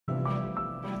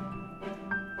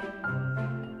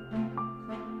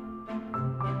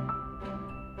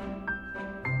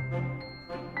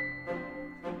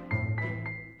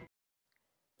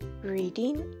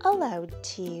Reading aloud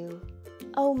to you,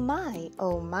 oh my,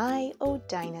 oh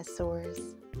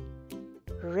dinosaurs.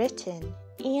 Written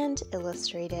and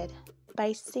illustrated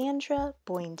by Sandra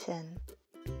Boynton.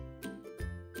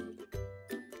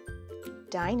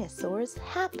 Dinosaurs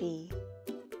happy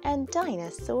and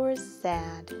dinosaurs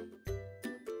sad.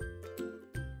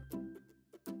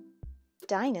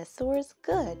 Dinosaurs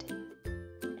good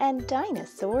and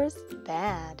dinosaurs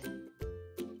bad.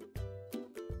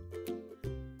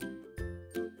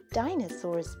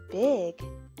 Dinosaurs big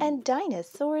and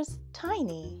dinosaurs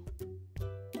tiny.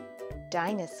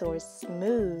 Dinosaurs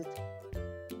smooth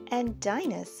and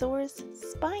dinosaurs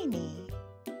spiny.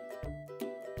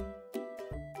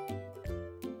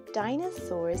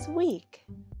 Dinosaurs weak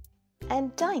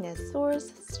and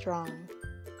dinosaurs strong.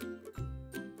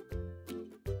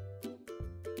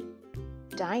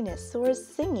 Dinosaurs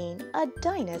singing a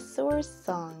dinosaur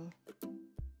song.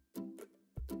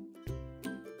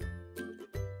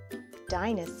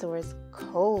 Dinosaurs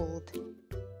cold.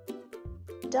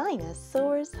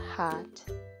 Dinosaurs hot.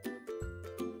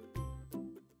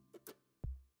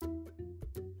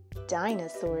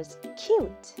 Dinosaurs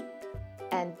cute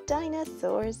and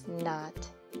dinosaurs not.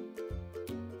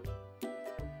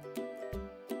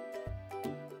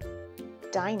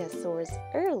 Dinosaurs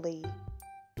early.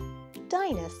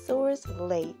 Dinosaurs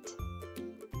late.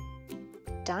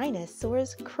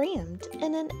 Dinosaurs crammed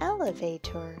in an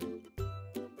elevator.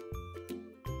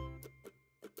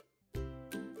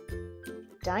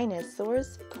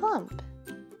 Dinosaurs plump.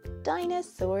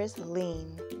 Dinosaurs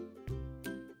lean.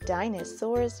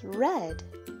 Dinosaurs red,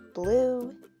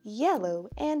 blue, yellow,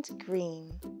 and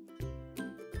green.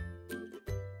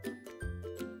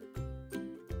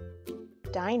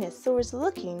 Dinosaurs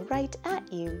looking right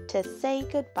at you to say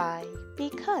goodbye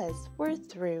because we're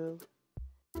through.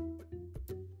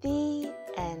 The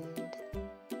end.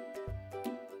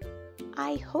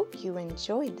 I hope you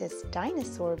enjoyed this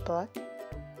dinosaur book.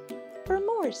 For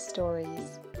more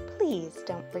stories, please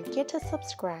don't forget to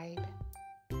subscribe.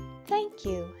 Thank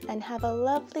you and have a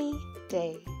lovely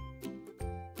day.